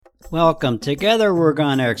Welcome. Together we're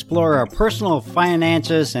going to explore our personal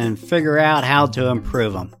finances and figure out how to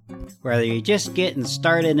improve them. Whether you're just getting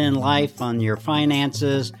started in life on your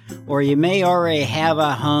finances, or you may already have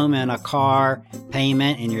a home and a car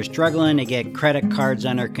payment and you're struggling to get credit cards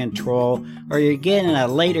under control, or you're getting a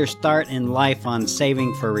later start in life on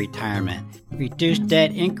saving for retirement.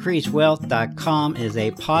 ReduceDebtIncreaseWealth.com is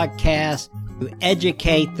a podcast to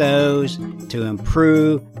educate those to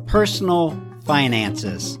improve personal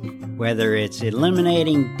finances, whether it's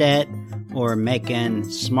eliminating debt or making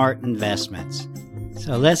smart investments.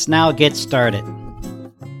 So let's now get started.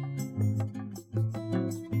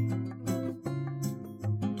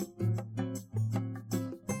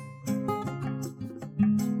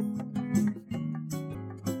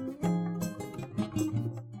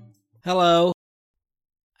 Hello.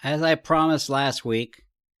 As I promised last week,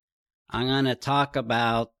 I'm going to talk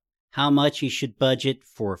about how much you should budget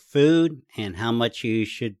for food and how much you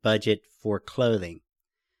should budget for clothing.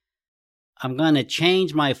 I'm going to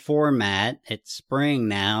change my format. It's spring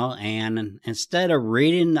now, and instead of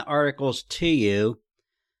reading the articles to you,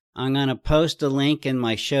 I'm going to post a link in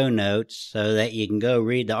my show notes so that you can go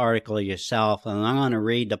read the article yourself, and I'm going to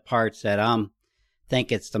read the parts that I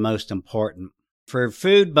think it's the most important. For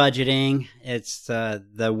food budgeting, it's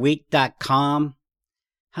theweek.com.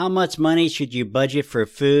 How Much Money Should You Budget for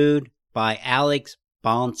Food by Alex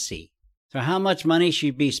Bouncy. So how much money should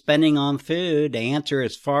you be spending on food? The answer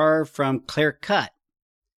is far from clear-cut.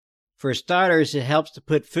 For starters, it helps to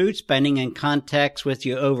put food spending in context with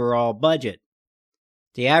your overall budget.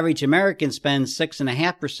 The average American spends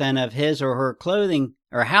 6.5% of his or her clothing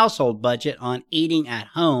or household budget on eating at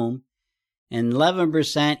home and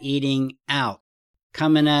 11% eating out.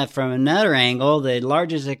 Coming at from another angle, the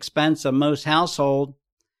largest expense of most households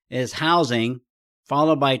is housing,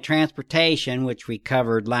 followed by transportation, which we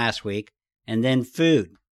covered last week, and then food.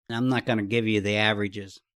 I'm not going to give you the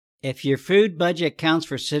averages. If your food budget accounts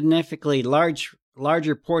for significantly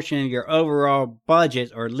larger portion of your overall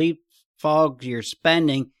budget or leapfrogs your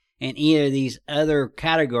spending in either of these other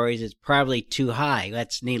categories, it's probably too high.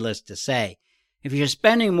 That's needless to say. If you're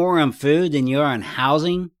spending more on food than you are on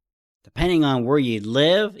housing, depending on where you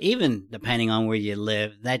live, even depending on where you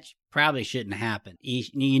live, that probably shouldn't happen.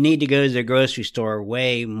 You need to go to the grocery store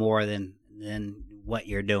way more than what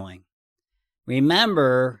you're doing.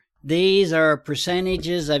 Remember, these are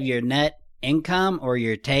percentages of your net income or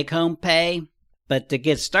your take-home pay. But to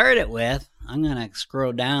get started with, I'm going to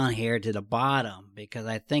scroll down here to the bottom because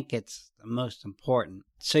I think it's the most important.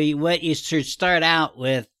 So what you should start out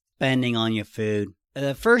with spending on your food.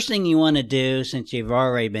 The first thing you want to do, since you've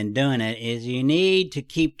already been doing it, is you need to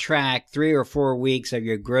keep track 3 or 4 weeks of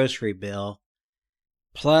your grocery bill,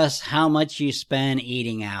 plus how much you spend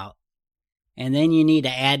eating out. And then you need to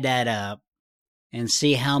add that up and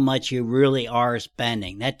see how much you really are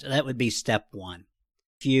spending. That would be step one.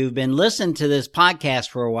 If you've been listening to this podcast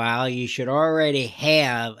for a while, you should already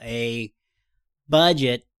have a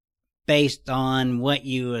budget based on what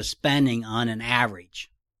you are spending on an average.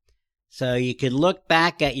 So you could look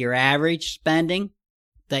back at your average spending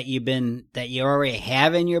that you already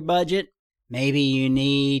have in your budget. Maybe you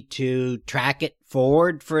need to track it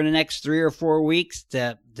forward for the next 3 or 4 weeks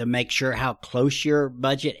to make sure how close your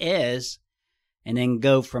budget is, and then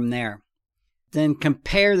go from there. Then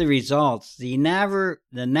compare the results. The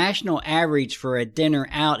national average for a dinner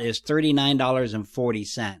out is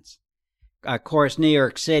 $39.40. Of course, New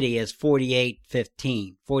York City is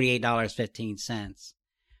 $48.15.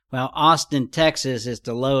 Well, Austin, Texas is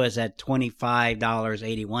the lowest at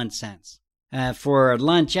 $25.81. For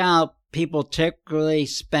lunch out, people typically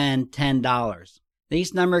spend $10.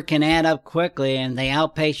 These numbers can add up quickly and they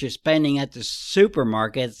outpace your spending at the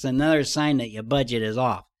supermarket. It's another sign that your budget is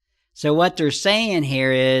off. So what they're saying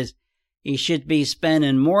here is you should be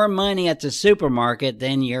spending more money at the supermarket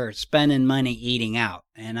than you're spending money eating out.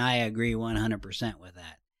 And I agree 100% with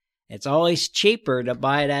that. It's always cheaper to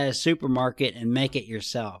buy it at a supermarket and make it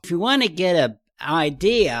yourself. If you want to get an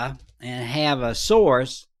idea and have a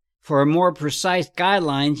source for more precise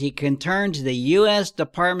guidelines, you can turn to the U.S.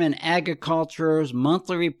 Department of Agriculture's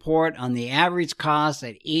monthly report on the average cost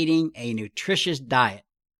of eating a nutritious diet.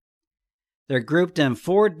 They're grouped in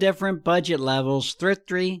 4 different budget levels: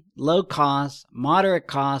 thrifty, low cost, moderate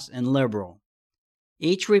cost, and liberal.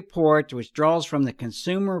 Each report, which draws from the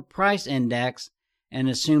Consumer Price Index, and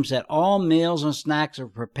assumes that all meals and snacks are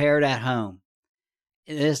prepared at home.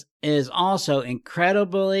 This is also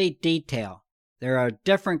incredibly detailed. There are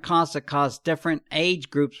different costs across different age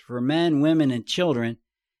groups for men, women, and children,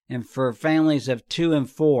 and for families of 2 and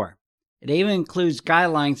 4. It even includes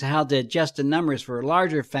guidelines on how to adjust the numbers for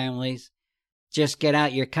larger families just get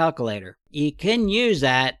out your calculator. You can use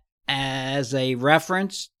that as a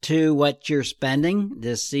reference to what you're spending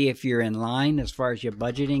to see if you're in line as far as your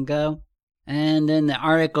budgeting go. And then the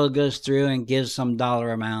article goes through and gives some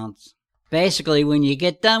dollar amounts. Basically, when you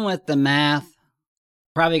get done with the math,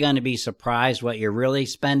 you're probably going to be surprised what you're really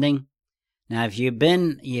spending. Now, if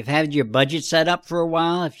you've had your budget set up for a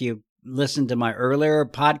while, if you listened to my earlier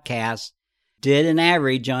podcast, did an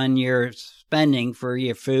average on your spending for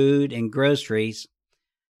your food and groceries,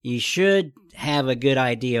 you should have a good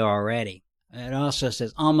idea already. It also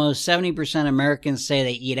says almost 70% of Americans say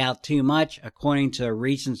they eat out too much, according to a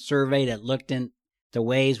recent survey that looked into the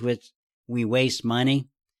ways which we waste money.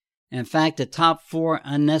 In fact, the top 4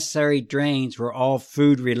 unnecessary drains were all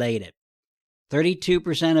food related.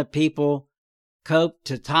 32% of people cope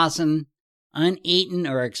to tossing uneaten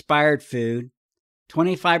or expired food.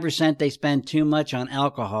 25% they spend too much on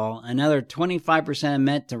alcohol. Another 25%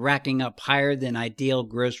 admit to racking up higher than ideal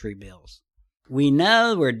grocery bills. We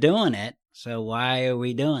know we're doing it, so why are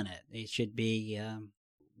we doing it? It should be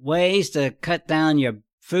ways to cut down your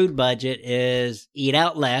food budget is eat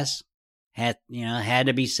out less. Had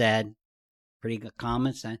to be said. Pretty good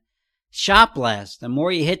comments. Shop less. The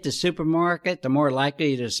more you hit the supermarket, the more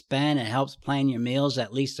likely to spend. It helps plan your meals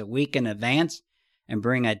at least a week in advance and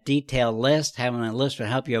bring a detailed list. Having a list will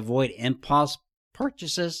help you avoid impulse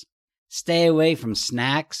purchases. Stay away from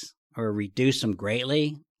snacks or reduce them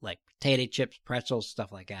greatly, like potato chips, pretzels,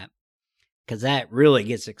 stuff like that, because that really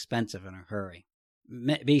gets expensive in a hurry.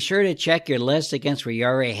 Be sure to check your list against what you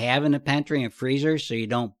already have in the pantry and freezer so you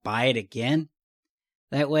don't buy it again.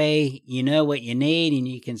 That way you know what you need and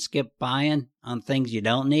you can skip buying on things you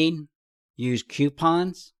don't need. Use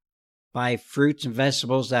coupons. Buy fruits and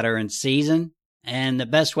vegetables that are in season. And the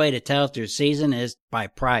best way to tell if they're season is by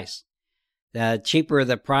price. The cheaper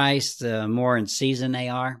the price, the more in season they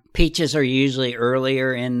are. Peaches are usually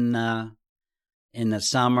earlier in the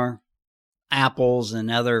summer. Apples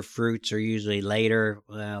and other fruits are usually later.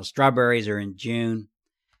 Well, strawberries are in June.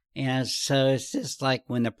 So it's just like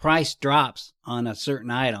when the price drops on a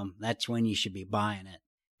certain item, that's when you should be buying it.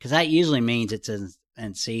 Because that usually means it's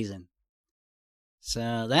in season.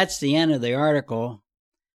 So that's the end of the article.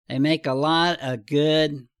 They make a lot of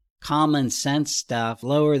good common sense stuff.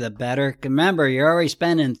 Lower the better. Remember, you're already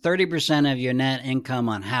spending 30% of your net income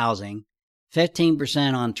on housing,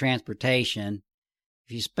 15% on transportation.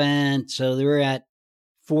 So they're at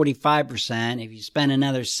 45%. If you spend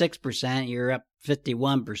another 6%, you're up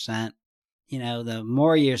 51%. The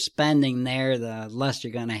more you're spending there, the less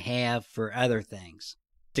you're going to have for other things.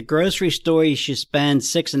 The grocery store, you should spend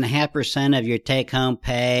 6.5% of your take-home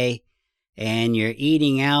pay, and your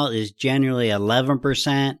eating out is generally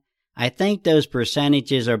 11%. I think those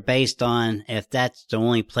percentages are based on if that's the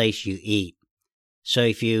only place you eat. So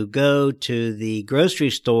if you go to the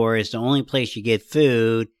grocery store, it's the only place you get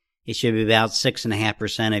food, it should be about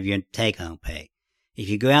 6.5% of your take-home pay. If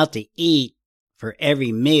you go out to eat for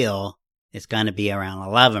every meal, it's going to be around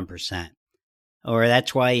 11%. Or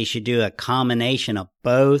that's why you should do a combination of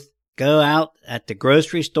both. Go out at the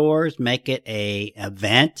grocery stores, make it an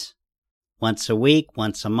event once a week,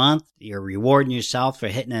 once a month. You're rewarding yourself for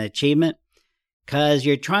hitting an achievement because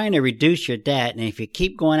you're trying to reduce your debt. And if you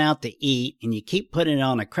keep going out to eat and you keep putting it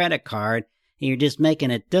on a credit card, you're just making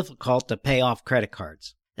it difficult to pay off credit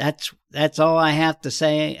cards. That's all I have to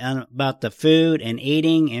say about the food and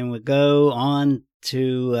eating, and we'll go on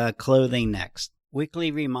to clothing next. Weekly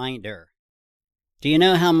reminder. Do you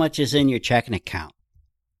know how much is in your checking account?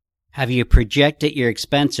 Have you projected your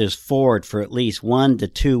expenses forward for at least 1 to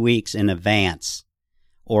 2 weeks in advance,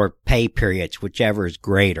 or pay periods, whichever is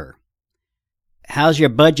greater? How's your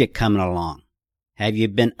budget coming along? Have you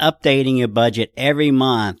been updating your budget every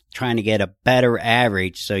month, trying to get a better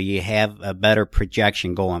average so you have a better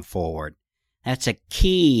projection going forward? That's a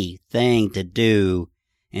key thing to do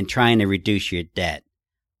in trying to reduce your debt.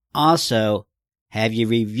 Also, have you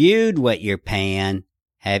reviewed what you're paying?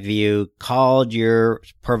 Have you called your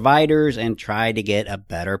providers and tried to get a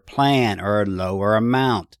better plan or a lower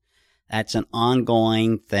amount? That's an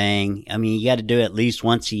ongoing thing. I mean, you got to do it at least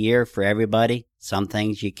once a year for everybody. Some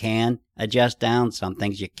things you can adjust down, some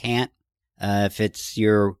things you can't. If it's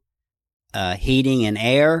your heating and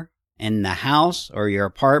air in the house or your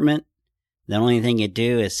apartment, the only thing you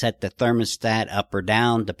do is set the thermostat up or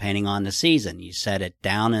down depending on the season. You set it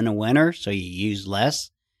down in the winter so you use less.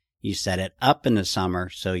 You set it up in the summer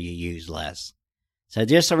so you use less. So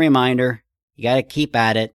just a reminder, you got to keep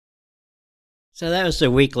at it. So that was the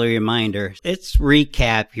weekly reminder. Let's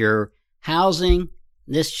recap your housing.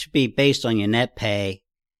 This should be based on your net pay.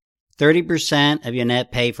 30% of your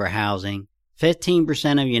net pay for housing,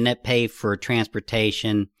 15% of your net pay for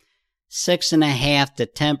transportation, 6.5% to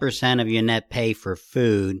 10% of your net pay for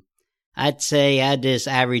food. I'd say I'd just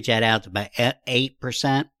average that out to about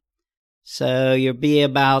 8%. So you'll be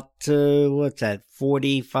about,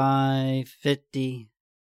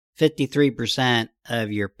 53%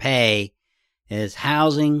 of your pay is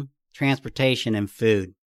housing, transportation, and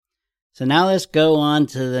food. So now let's go on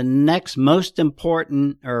to the next most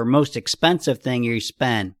important or most expensive thing you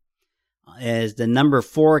spend. Is the number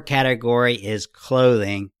 4 category is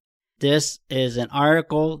clothing. This is an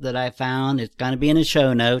article that I found. It's going to be in the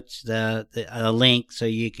show notes, a link, so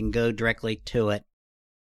you can go directly to it.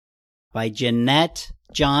 By Jeanette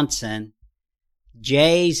Johnson.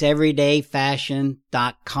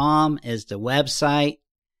 Jay'sEverydayFashion.com is the website.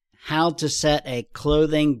 How to set a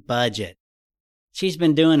clothing budget. She's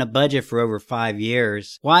been doing a budget for over 5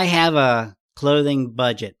 years. Why have a clothing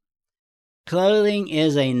budget? Clothing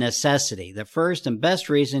is a necessity. The first and best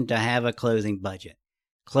reason to have a clothing budget.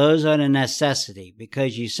 Clothes are a necessity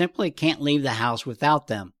because you simply can't leave the house without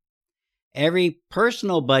them. Every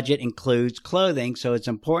personal budget includes clothing, so it's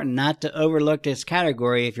important not to overlook this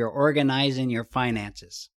category if you're organizing your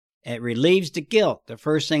finances. It relieves the guilt. The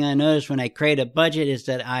first thing I notice when I create a budget is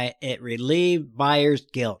that it relieves buyer's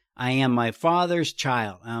guilt. I am my father's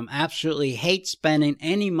child. I absolutely hate spending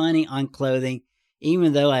any money on clothing,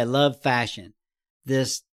 even though I love fashion.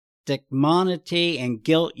 This stigmatity and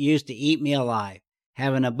guilt used to eat me alive.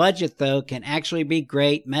 Having a budget, though, can actually be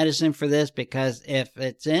great medicine for this because if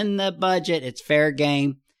it's in the budget, it's fair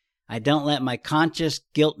game. I don't let my conscience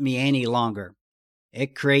guilt me any longer.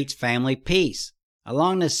 It creates family peace.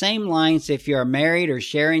 Along the same lines, if you are married or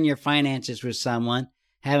sharing your finances with someone,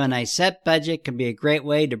 having a set budget can be a great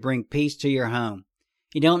way to bring peace to your home.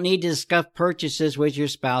 You don't need to discuss purchases with your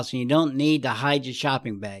spouse, and you don't need to hide your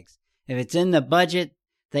shopping bags. If it's in the budget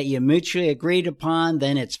that you mutually agreed upon,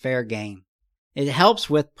 then it's fair game. It helps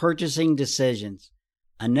with purchasing decisions.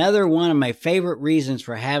 Another one of my favorite reasons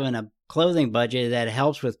for having a clothing budget is that it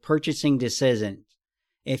helps with purchasing decisions.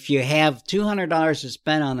 If you have $200 to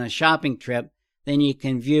spend on a shopping trip, then you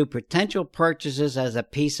can view potential purchases as a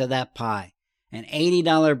piece of that pie. An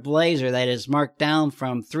 $80 blazer that is marked down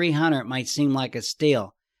from $300 might seem like a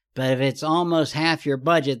steal, but if it's almost half your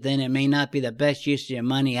budget, then it may not be the best use of your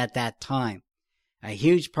money at that time. A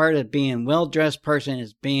huge part of being a well-dressed person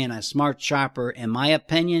is being a smart shopper, in my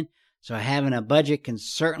opinion, so having a budget can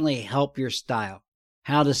certainly help your style.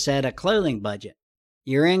 How to set a clothing budget.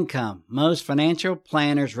 Your income. Most financial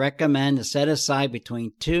planners recommend to set aside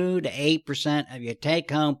between 2 to 8% of your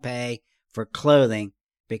take-home pay for clothing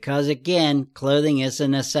because, again, clothing is a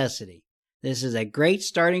necessity. This is a great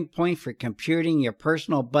starting point for computing your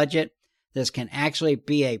personal budget. This can actually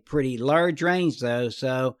be a pretty large range, though,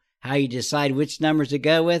 so how you decide which numbers to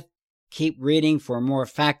go with? Keep reading for more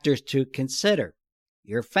factors to consider.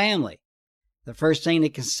 Your family. The first thing to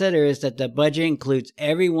consider is that the budget includes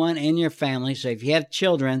everyone in your family, so if you have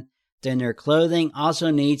children, then their clothing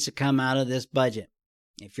also needs to come out of this budget.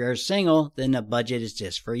 If you're single, then the budget is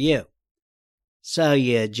just for you. So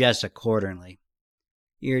you adjust accordingly.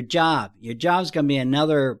 Your job. Your job is going to be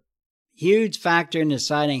another huge factor in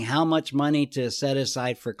deciding how much money to set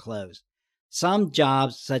aside for clothes. Some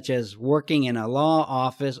jobs, such as working in a law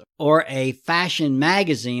office or a fashion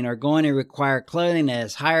magazine, are going to require clothing that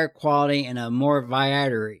is higher quality and a more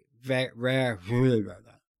variety.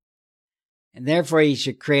 And therefore, you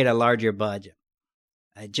should create a larger budget.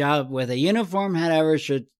 A job with a uniform, however,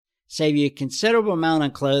 should save you a considerable amount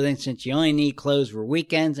on clothing since you only need clothes for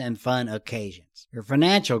weekends and fun occasions. Your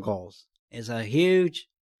financial goals is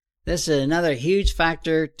this is another huge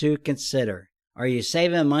factor to consider. Are you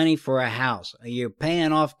saving money for a house? Are you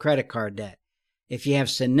paying off credit card debt? If you have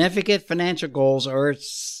significant financial goals or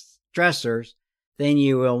stressors, then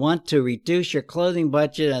you will want to reduce your clothing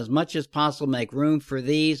budget as much as possible, make room for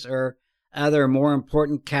these or other more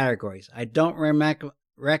important categories. I don't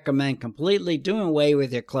recommend completely doing away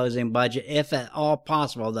with your clothing budget, if at all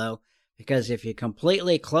possible, though, because if you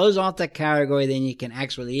completely close off the category, then you can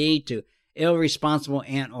actually lead to irresponsible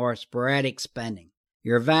and or sporadic spending.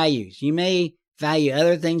 Your values. You may value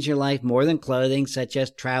other things in your life more than clothing, such as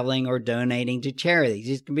traveling or donating to charities.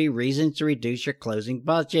 These can be reasons to reduce your clothing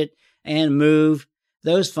budget and move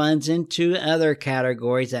those funds into other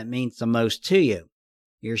categories that means the most to you.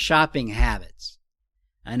 Your shopping habits.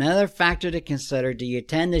 Another factor to consider, do you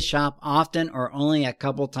tend to shop often or only a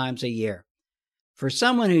couple times a year? For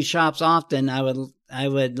someone who shops often, I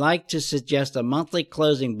would like to suggest a monthly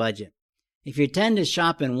clothing budget. If you tend to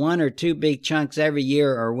shop in 1 or 2 big chunks every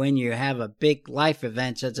year or when you have a big life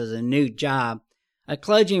event such as a new job, a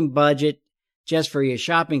clothing budget just for your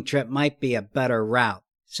shopping trip might be a better route.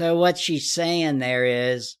 So what she's saying there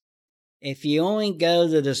is, if you only go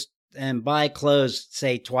to the and buy clothes,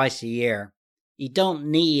 say twice a year, you don't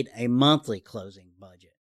need a monthly clothing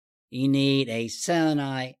budget. You need a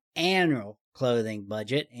semi-annual clothing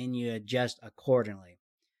budget, and you adjust accordingly.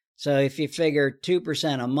 So if you figure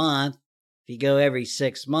 2% a month, if you go every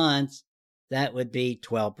 6 months, that would be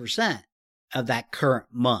 12% of that current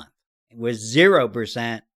month, with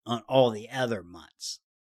 0% on all the other months.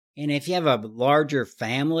 And if you have a larger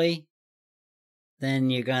family,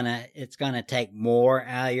 then it's gonna take more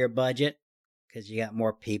out of your budget because you got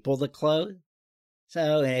more people to clothe.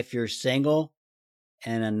 So if you're single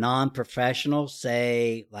and a non-professional,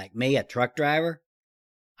 say like me, a truck driver,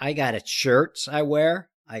 I got shirts I wear,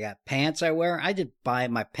 I got pants I wear. I just buy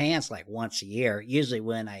my pants like once a year, usually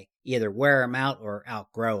when I either wear them out or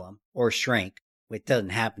outgrow them or shrink, which doesn't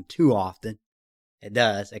happen too often. It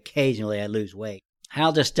does. Occasionally I lose weight.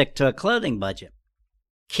 How to stick to a clothing budget.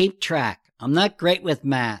 Keep track. I'm not great with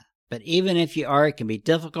math, but even if you are, it can be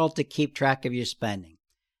difficult to keep track of your spending.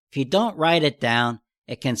 If you don't write it down,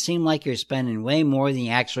 it can seem like you're spending way more than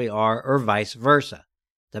you actually are, or vice versa.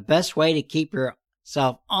 The best way to keep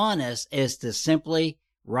yourself honest is to simply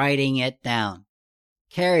writing it down.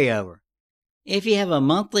 Carryover. If you have a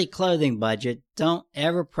monthly clothing budget, don't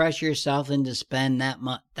ever pressure yourself into spend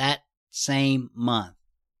that same month.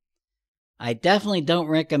 I definitely don't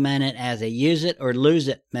recommend it as a use it or lose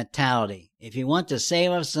it mentality. If you want to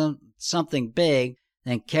save up something big,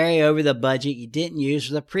 then carry over the budget you didn't use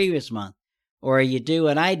for the previous month. Or you do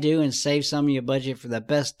what I do and save some of your budget for the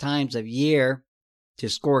best times of year to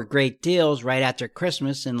score great deals right after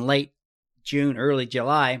Christmas in late June, early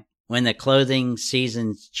July, when the clothing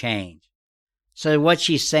seasons change. So what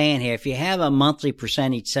she's saying here, if you have a monthly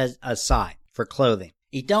percentage set aside for clothing,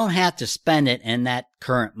 you don't have to spend it in that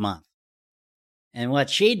current month. And what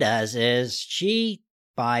she does is she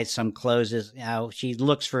buys some clothes, she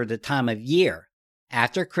looks for the time of year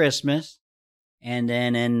after Christmas and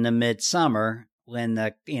then in the midsummer when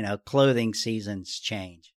the, clothing seasons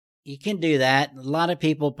change. You can do that. A lot of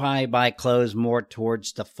people probably buy clothes more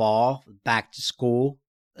towards the fall, back to school.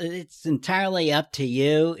 It's entirely up to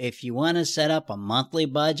you. If you want to set up a monthly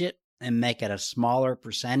budget and make it a smaller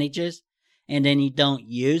percentages and then you don't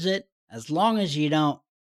use it, as long as you don't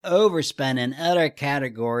overspend in other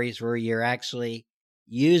categories where you're actually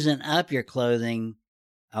using up your clothing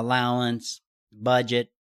allowance budget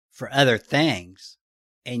for other things,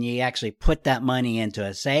 and you actually put that money into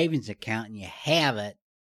a savings account and you have it,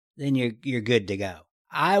 then you're good to go.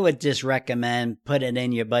 I would just recommend put it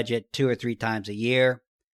in your budget 2 or 3 times a year.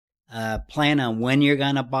 Plan on when you're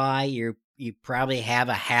going to buy. You probably have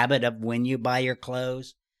a habit of when you buy your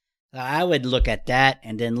clothes. So I would look at that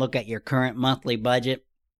and then look at your current monthly budget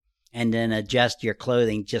and then adjust your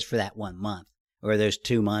clothing just for that 1 month or those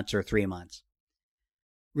 2 months or 3 months.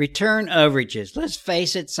 Return overages. Let's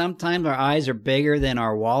face it, sometimes our eyes are bigger than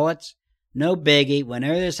our wallets. No biggie.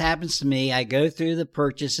 Whenever this happens to me, I go through the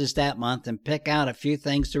purchases that month and pick out a few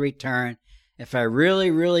things to return. If I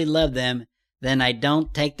really, really love them, then I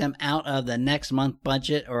don't take them out of the next month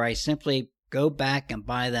budget, or I simply go back and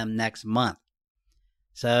buy them next month.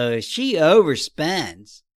 So if she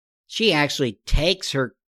overspends, she actually takes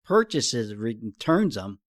her purchases, returns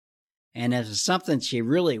them, and if it's something she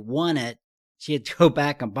really wanted, she'd go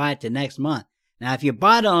back and buy it the next month. Now, if you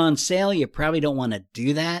bought it on sale, you probably don't want to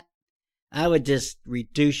do that. I would just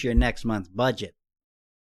reduce your next month's budget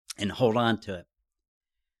and hold on to it.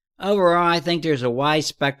 Overall, I think there's a wide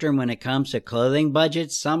spectrum when it comes to clothing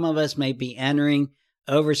budgets. Some of us may be entering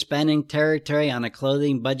overspending territory on a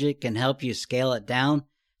clothing budget can help you scale it down.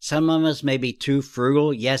 Some of us may be too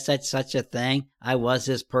frugal. Yes, that's such a thing. I was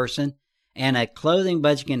this person. And a clothing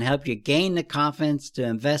budget can help you gain the confidence to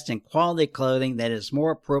invest in quality clothing that is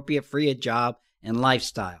more appropriate for your job and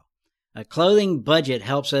lifestyle. A clothing budget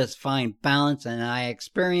helps us find balance, and I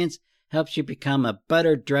experience helps you become a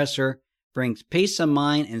better dresser, brings peace of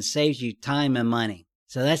mind, and saves you time and money.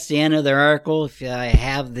 So that's the end of the article. If I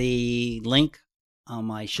have the link on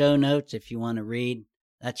my show notes, if you want to read,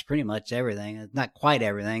 that's pretty much everything. It's not quite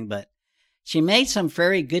everything, but she made some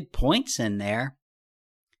very good points in there.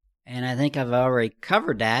 And I think I've already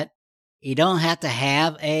covered that. You don't have to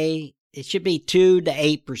have it should be 2 to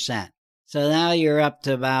 8%. So now you're up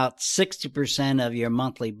to about 60% of your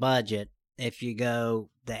monthly budget if you go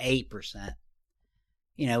to 8%.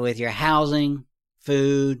 With your housing,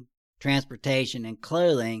 food, transportation, and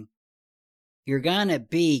clothing, you're going to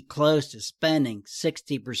be close to spending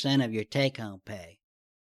 60% of your take-home pay.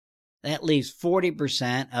 That leaves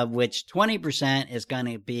 40%, of which 20%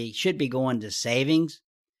 is should be going to savings,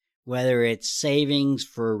 whether it's savings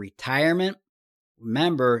for retirement.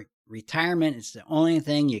 Remember, retirement is the only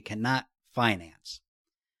thing you cannot finance.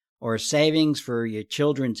 Or savings for your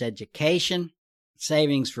children's education,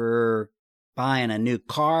 savings for buying a new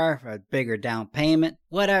car, for a bigger down payment,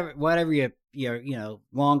 whatever your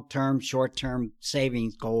long-term, short-term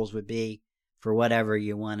savings goals would be for whatever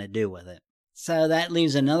you want to do with it. So that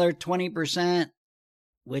leaves another 20%,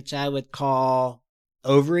 which I would call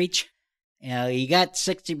overreach. You got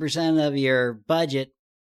 60% of your budget,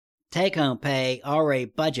 take-home pay, already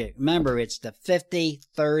budget. Remember, it's the 50,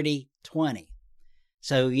 30, 20.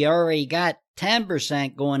 So you already got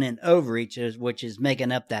 10% going in overreach, which is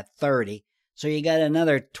making up that 30. So you got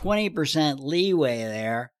another 20% leeway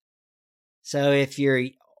there. So if you're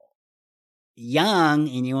young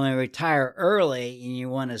and you want to retire early and you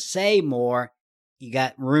want to save more, you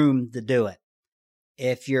got room to do it.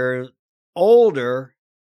 If you're older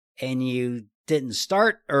and you didn't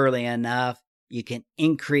start early enough, you can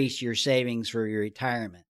increase your savings for your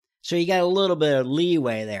retirement. So you got a little bit of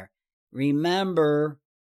leeway there. Remember,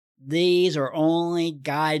 these are only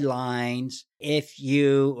guidelines. If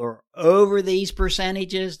you are over these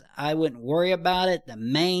percentages, I wouldn't worry about it. The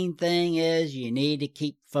main thing is you need to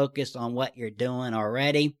keep focused on what you're doing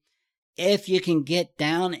already. If you can get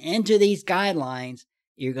down into these guidelines,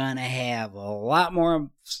 you're going to have a lot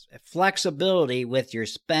more flexibility with your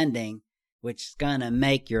spending, which is going to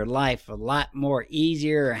make your life a lot more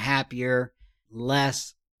easier, happier,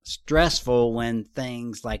 less stressful when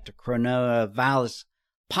things like the coronavirus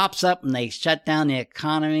pops up and they shut down the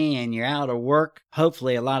economy and you're out of work.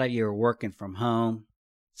 Hopefully a lot of you are working from home.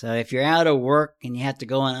 So if you're out of work and you have to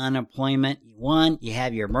go on unemployment, one, you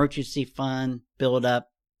have your emergency fund build up.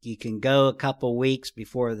 You can go a couple weeks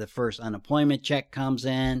before the first unemployment check comes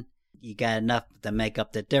in. You got enough to make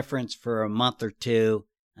up the difference for a month or two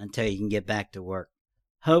until you can get back to work.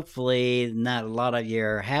 Hopefully not a lot of you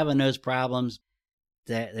are having those problems.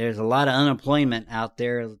 There's a lot of unemployment out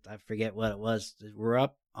there. I forget what it was. We're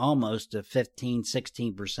up almost to 15,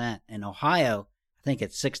 16%. In Ohio, I think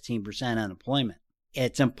it's 16% unemployment.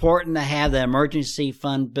 It's important to have the emergency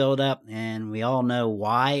fund build up, and we all know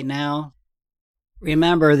why now.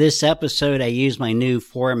 Remember, this episode I used my new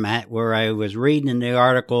format where I was reading the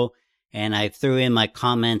article and I threw in my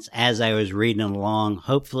comments as I was reading along.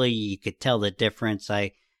 Hopefully you could tell the difference.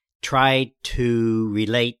 I tried to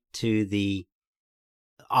relate to the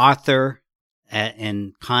author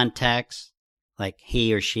in context, like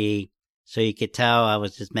he or she, so you could tell I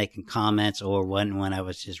was just making comments or when I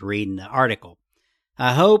was just reading the article.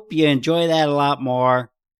 I hope you enjoy that a lot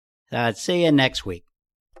more. I'll see you next week.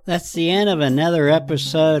 That's the end of another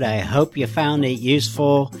episode. I hope you found it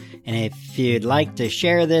useful. And if you'd like to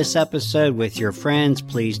share this episode with your friends,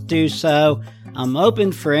 please do so. I'm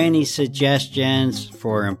open for any suggestions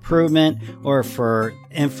for improvement or for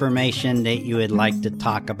information that you would like to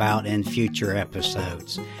talk about in future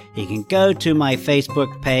episodes. You can go to my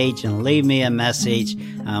Facebook page and leave me a message.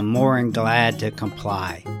 I'm more than glad to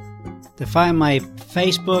comply. To find my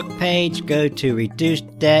Facebook page, go to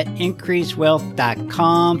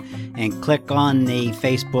reducedebtincreasewealth.com and click on the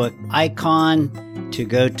Facebook icon to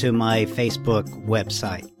go to my Facebook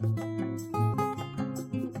website.